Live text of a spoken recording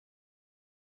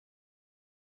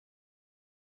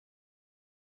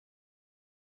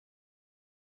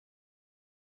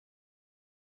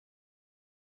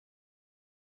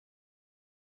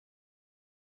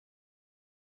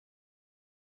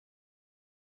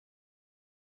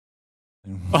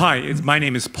Hi, my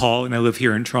name is Paul, and I live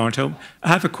here in Toronto. I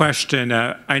have a question.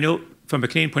 I know from a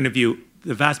Canadian point of view,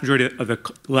 the vast majority of the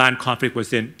land conflict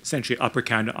was in essentially Upper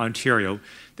Canada, Ontario.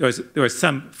 There was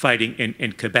some fighting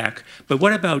in Quebec. But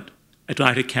what about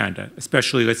Atlantic Canada,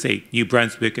 especially, let's say, New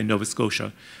Brunswick and Nova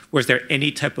Scotia? Was there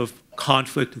any type of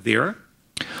conflict there,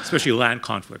 especially land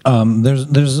conflict?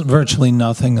 There's virtually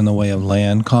nothing in the way of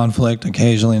land conflict.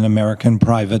 Occasionally an American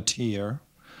privateer,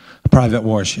 private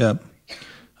warship,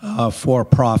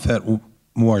 for-profit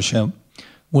warship,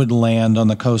 would land on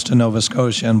the coast of Nova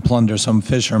Scotia and plunder some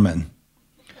fishermen.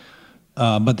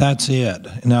 But that's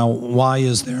it. Now, why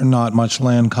is there not much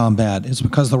land combat? It's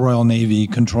because the Royal Navy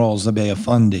controls the Bay of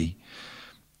Fundy.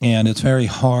 And it's very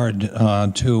hard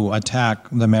to attack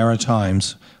the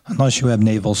Maritimes unless you have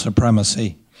naval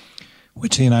supremacy,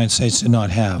 which the United States did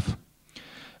not have.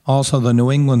 Also, the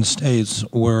New England states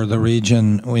were the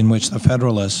region in which the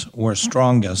Federalists were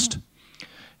strongest,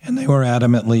 and they were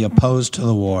adamantly opposed to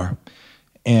the war,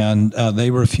 and they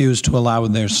refused to allow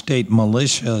their state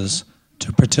militias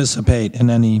to participate in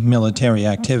any military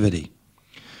activity.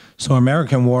 So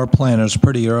American war planners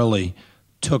pretty early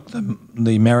took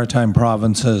the maritime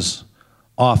provinces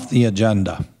off the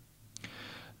agenda.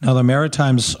 Now, the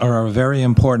Maritimes are very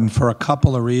important for a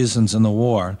couple of reasons in the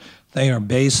war. They are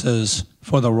bases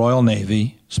for the Royal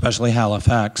Navy, especially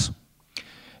Halifax,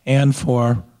 and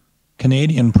for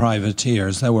Canadian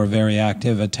privateers that were very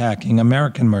active attacking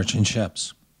American merchant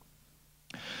ships.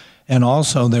 And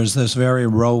also, there's this very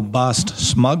robust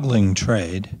smuggling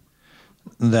trade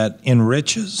that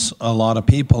enriches a lot of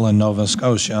people in Nova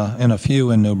Scotia and a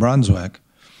few in New Brunswick,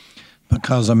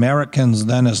 because Americans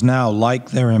then as now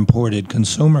like their imported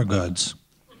consumer goods.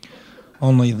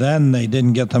 Only then they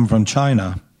didn't get them from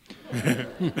China.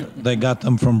 They got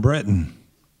them from Britain.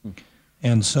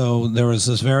 And so there was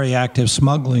this very active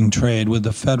smuggling trade with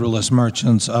the Federalist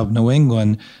merchants of New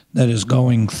England that is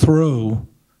going through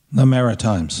the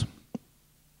Maritimes.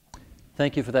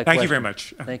 Thank you for that question. Thank you very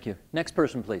much. Thank you. Next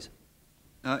person, please.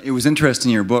 It was interesting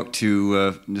in your book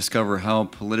to discover how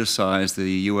politicized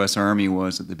the U.S. Army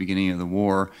was at the beginning of the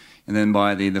war. And then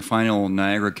by the final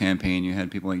Niagara campaign, you had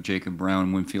people like Jacob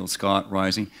Brown, Winfield Scott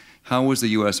rising. How was the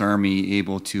U.S. Army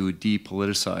able to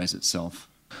depoliticize itself?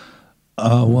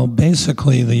 Well,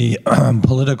 basically, the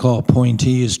political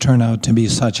appointees turn out to be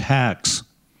such hacks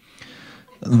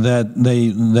that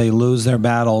they lose their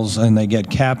battles and they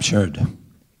get captured.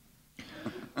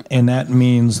 And that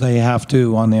means they have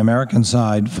to, on the American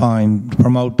side,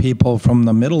 promote people from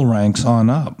the middle ranks on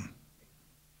up.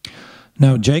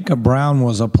 Now, Jacob Brown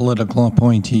was a political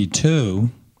appointee too,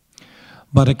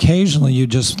 but occasionally you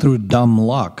just through dumb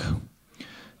luck,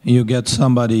 you get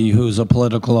somebody who's a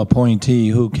political appointee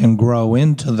who can grow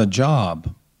into the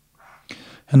job.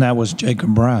 And that was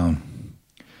Jacob Brown.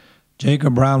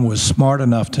 Jacob Brown was smart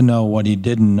enough to know what he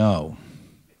didn't know.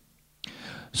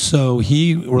 So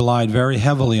he relied very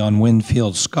heavily on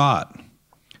Winfield Scott,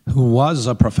 who was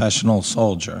a professional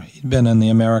soldier. He'd been in the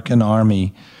American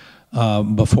Army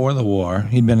before the war.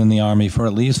 He'd been in the Army for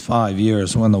at least 5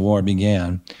 years when the war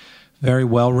began. Very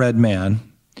well-read man,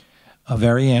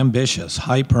 very ambitious,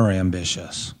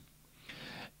 hyper-ambitious.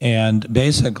 And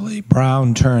basically,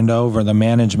 Brown turned over the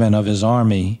management of his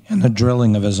army and the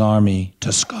drilling of his army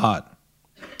to Scott.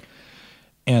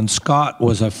 And Scott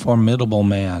was a formidable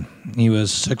man. He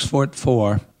was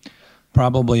 6'4",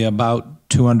 probably about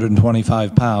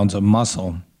 225 pounds of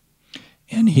muscle,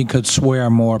 and he could swear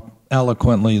more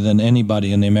eloquently than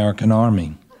anybody in the American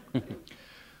Army.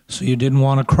 So you didn't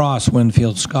want to cross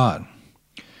Winfield Scott.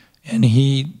 And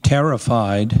he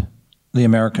terrified the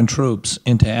American troops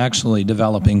into actually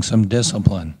developing some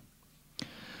discipline.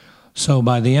 So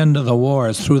by the end of the war,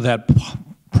 it's through that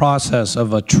process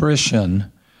of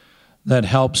attrition that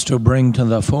helps to bring to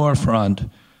the forefront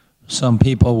some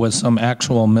people with some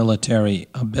actual military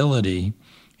ability,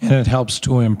 and it helps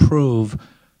to improve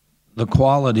the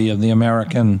quality of the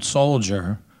American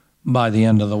soldier by the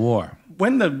end of the war.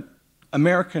 When the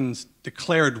Americans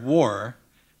declared war,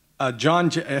 I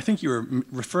think you were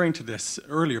referring to this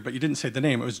earlier, but you didn't say the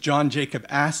name. It was John Jacob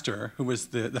Astor, who was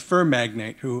the fur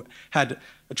magnate, who had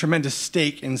a tremendous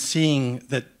stake in seeing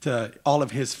that all of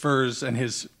his furs and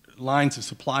his lines of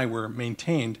supply were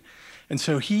maintained. And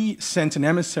so he sent an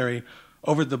emissary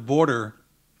over the border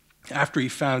after he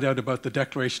found out about the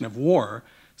declaration of war,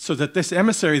 so that this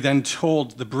emissary then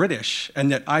told the British,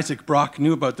 and that Isaac Brock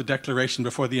knew about the declaration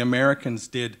before the Americans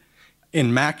did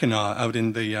in Mackinac out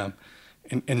in the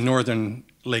in northern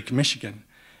Lake Michigan.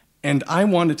 And I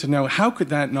wanted to know, how could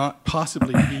that not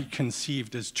possibly be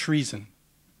conceived as treason?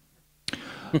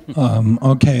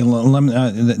 Okay,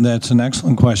 that's an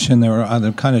excellent question. There are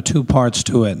other kind of two parts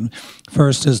to it.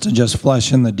 First is to just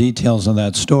flesh in the details of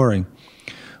that story,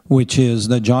 which is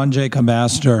that John Jacob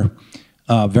Astor,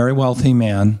 a very wealthy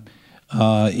man,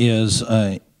 is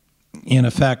in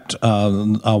effect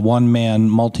a one-man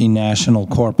multinational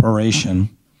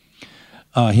corporation.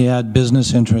 He had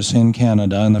business interests in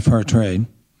Canada in the fur trade,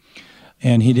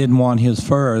 and he didn't want his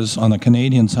furs on the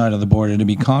Canadian side of the border to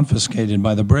be confiscated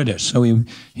by the British, so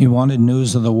he wanted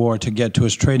news of the war to get to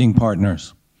his trading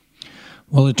partners.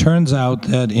 Well, it turns out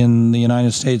that in the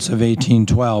United States of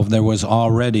 1812, there was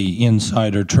already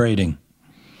insider trading.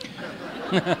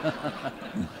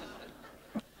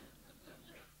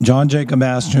 John Jacob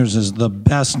Astor is the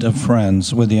best of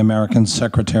friends with the American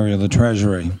Secretary of the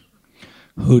Treasury,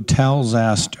 who tells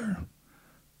Astor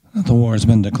that the war has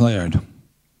been declared.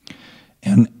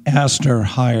 And Astor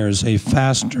hires a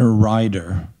faster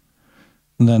rider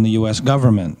than the U.S.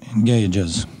 government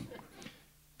engages,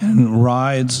 and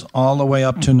rides all the way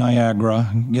up to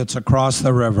Niagara, gets across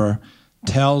the river,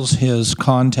 tells his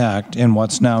contact in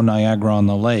what's now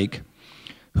Niagara-on-the-Lake,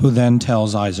 who then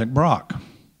tells Isaac Brock.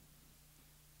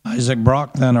 Isaac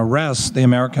Brock then arrests the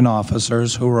American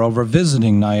officers who were over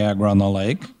visiting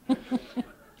Niagara-on-the-Lake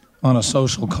on a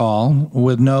social call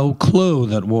with no clue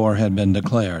that war had been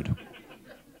declared.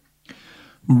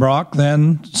 Brock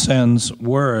then sends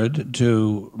word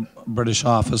to a British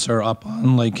officer up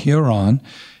on Lake Huron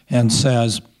and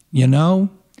says, you know,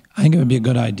 I think it would be a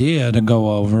good idea to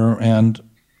go over and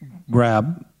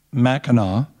grab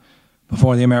Mackinac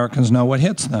before the Americans know what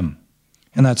hits them.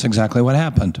 And that's exactly what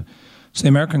happened. So the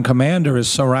American commander is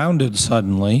surrounded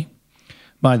suddenly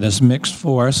by this mixed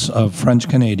force of French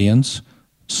Canadians,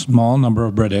 small number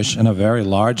of British, and a very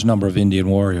large number of Indian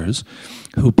warriors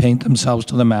who paint themselves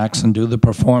to the max and do the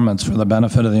performance for the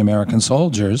benefit of the American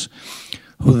soldiers,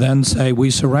 who then say, we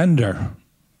surrender.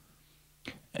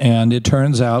 And it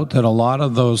turns out that a lot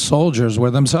of those soldiers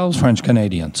were themselves French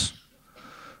Canadians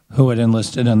who had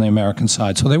enlisted on the American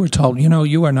side. So they were told, you know,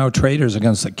 you are now traitors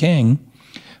against the king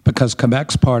because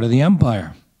Quebec's part of the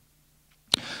empire.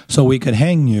 So we could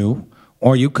hang you,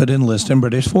 or you could enlist in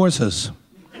British forces.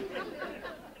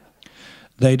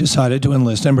 They decided to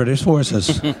enlist in British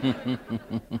forces.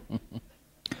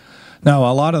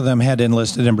 Now, a lot of them had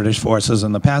enlisted in British forces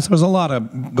in the past. There was a lot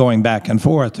of going back and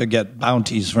forth to get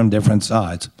bounties from different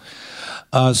sides.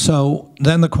 So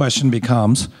then the question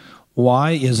becomes,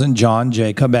 why isn't John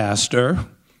Jacob Astor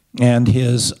and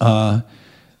his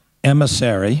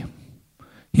emissary,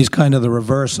 he's kind of the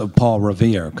reverse of Paul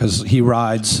Revere, because he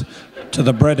rides to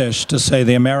the British to say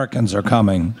the Americans are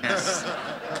coming. Yes.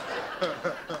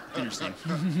 Interesting.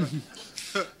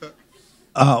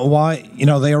 Why, you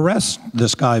know, they arrest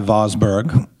this guy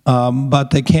Vosburgh, but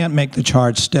they can't make the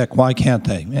charge stick. Why can't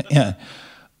they?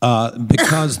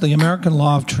 Because the American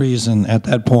law of treason at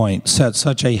that point set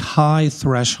such a high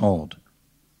threshold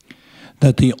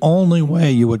that the only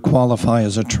way you would qualify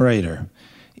as a traitor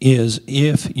is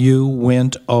if you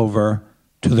went over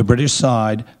to the British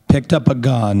side, picked up a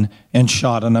gun, and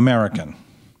shot an American.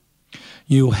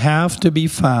 You have to be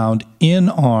found in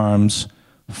arms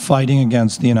fighting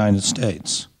against the United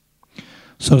States.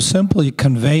 So simply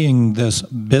conveying this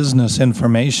business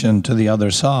information to the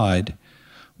other side,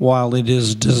 while it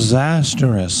is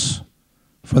disastrous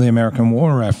for the American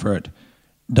war effort,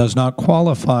 does not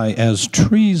qualify as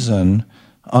treason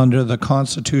under the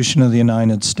Constitution of the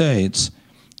United States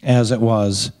as it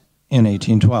was in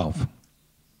 1812.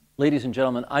 Ladies and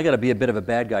gentlemen, I got to be a bit of a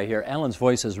bad guy here. Alan's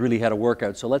voice has really had a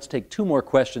workout, so let's take 2 more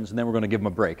questions and then we're going to give him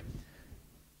a break.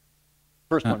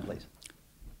 First one, please.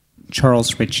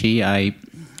 Charles Ritchie, I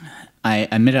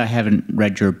admit I haven't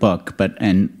read your book,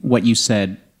 and what you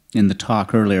said in the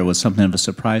talk earlier was something of a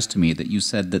surprise to me, that you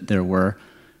said that there were,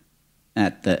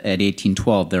 at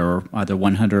 1812, there were either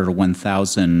 100 or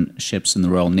 1,000 ships in the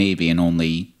Royal Navy and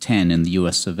only 10 in the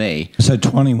U.S. of A. I said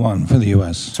 21 for the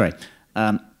U.S. Sorry.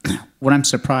 What I'm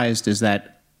surprised is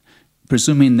that,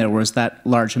 presuming there was that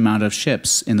large amount of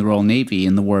ships in the Royal Navy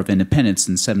in the War of Independence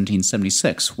in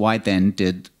 1776, why then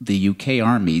did the UK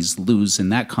armies lose in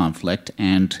that conflict?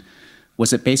 And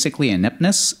was it basically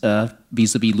ineptness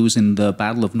vis-a-vis losing the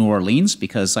Battle of New Orleans?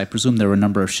 Because I presume there were a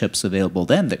number of ships available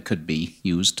then that could be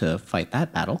used to fight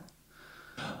that battle.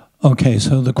 Okay,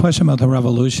 so the question about the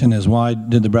Revolution is, why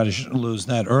did the British lose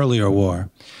that earlier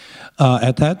war?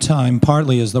 At that time,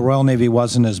 partly as the Royal Navy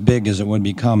wasn't as big as it would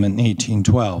become in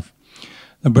 1812.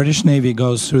 The British Navy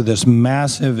goes through this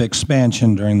massive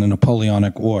expansion during the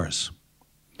Napoleonic Wars.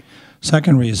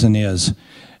 Second reason is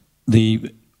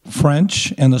the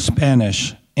French and the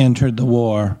Spanish entered the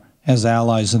war as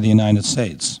allies of the United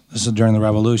States. This is during the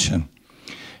Revolution.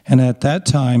 And at that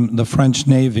time, the French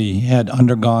Navy had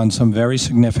undergone some very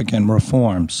significant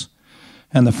reforms.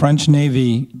 And the French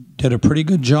Navy did a pretty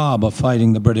good job of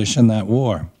fighting the British in that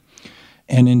war.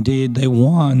 And indeed, they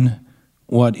won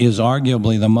what is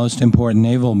arguably the most important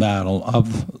naval battle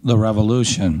of the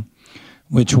Revolution,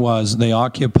 which was they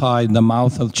occupied the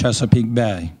mouth of Chesapeake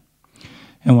Bay.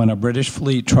 And when a British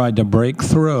fleet tried to break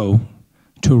through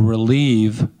to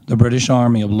relieve the British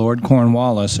Army of Lord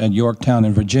Cornwallis at Yorktown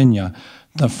in Virginia,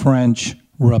 the French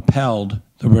repelled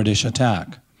the British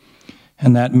attack.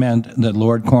 And that meant that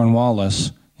Lord Cornwallis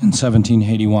in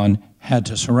 1781 had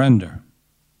to surrender.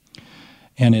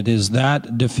 And it is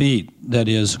that defeat that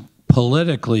is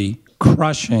politically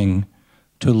crushing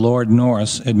to Lord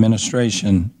North's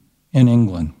administration in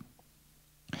England.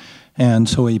 And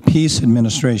so a peace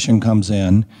administration comes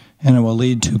in, and it will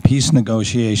lead to peace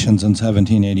negotiations in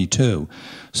 1782.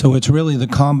 So it's really the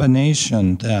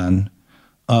combination, then,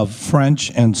 of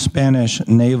French and Spanish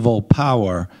naval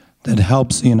power that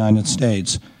helps the United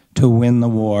States to win the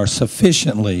war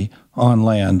sufficiently on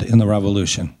land in the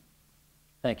Revolution.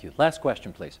 Thank you. Last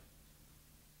question, please.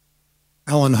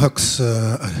 Alan Hooks,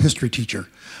 a history teacher.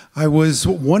 I was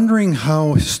wondering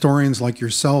how historians like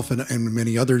yourself and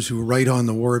many others who write on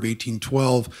the War of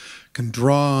 1812 can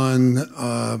draw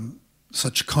on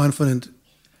such confident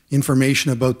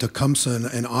information about Tecumseh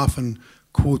and often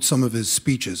quote some of his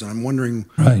speeches. And I'm wondering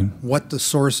what the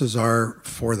sources are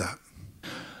for that.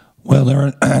 Well,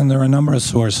 there are a number of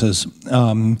sources.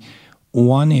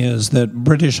 One is that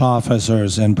British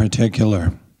officers in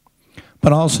particular,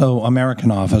 but also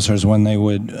American officers when they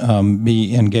would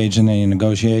be engaged in any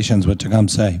negotiations with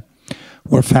Tecumseh,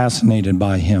 were fascinated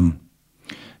by him.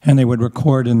 And they would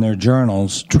record in their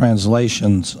journals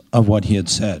translations of what he had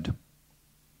said.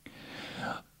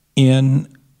 And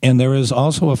there is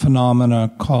also a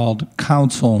phenomena called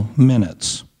council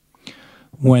minutes.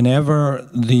 Whenever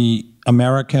the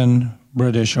American,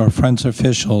 British, or French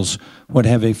officials would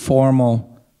have a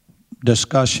formal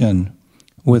discussion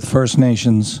with First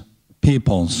Nations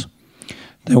peoples,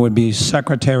 there would be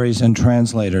secretaries and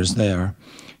translators there,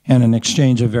 and an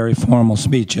exchange of very formal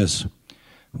speeches,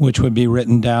 which would be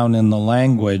written down in the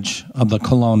language of the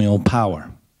colonial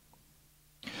power.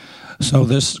 So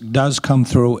this does come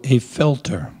through a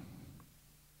filter.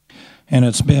 And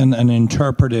it's been an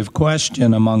interpretive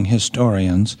question among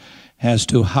historians as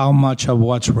to how much of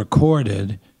what's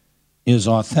recorded is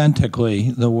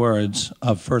authentically the words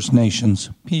of First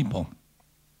Nations people.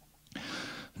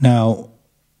 Now,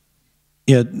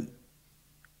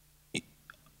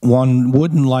 one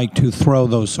wouldn't like to throw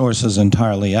those sources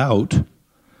entirely out,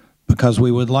 because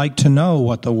we would like to know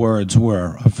what the words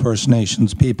were of First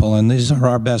Nations people, and these are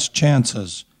our best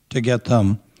chances to get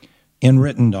them in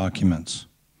written documents.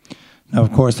 Now,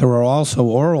 of course, there are also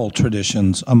oral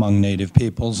traditions among Native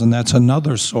peoples, and that's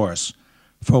another source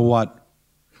for what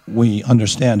we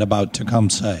understand about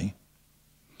Tecumseh.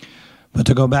 But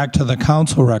to go back to the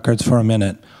council records for a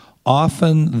minute,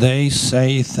 often they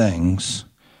say things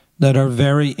that are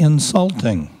very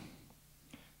insulting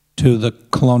to the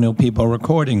colonial people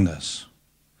recording this,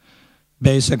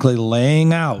 basically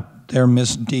laying out their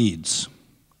misdeeds.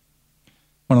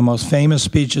 One of the most famous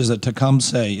speeches that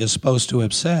Tecumseh is supposed to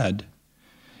have said,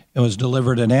 it was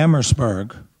delivered at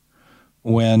Amherstburg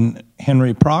when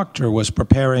Henry Proctor was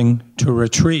preparing to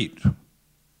retreat.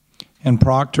 And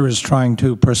Proctor is trying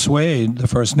to persuade the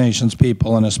First Nations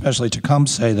people, and especially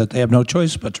Tecumseh, that they have no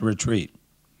choice but to retreat.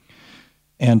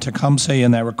 And Tecumseh,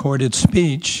 in that recorded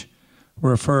speech,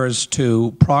 refers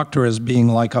to Proctor as being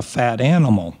like a fat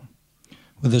animal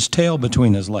with his tail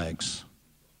between his legs.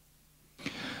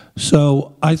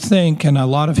 So I think, and a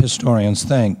lot of historians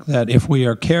think, that if we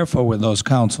are careful with those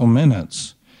council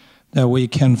minutes, that we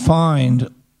can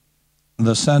find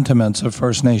the sentiments of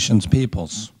First Nations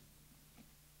peoples.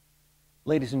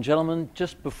 Ladies and gentlemen,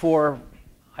 just before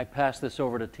I pass this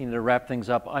over to Tina to wrap things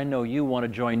up, I know you want to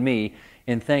join me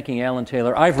in thanking Alan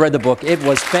Taylor. I've read the book. It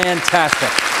was fantastic.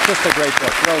 Just a great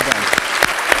book. Well done.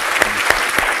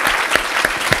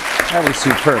 That was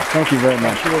superb. Thank you very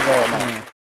much. Thank you very much.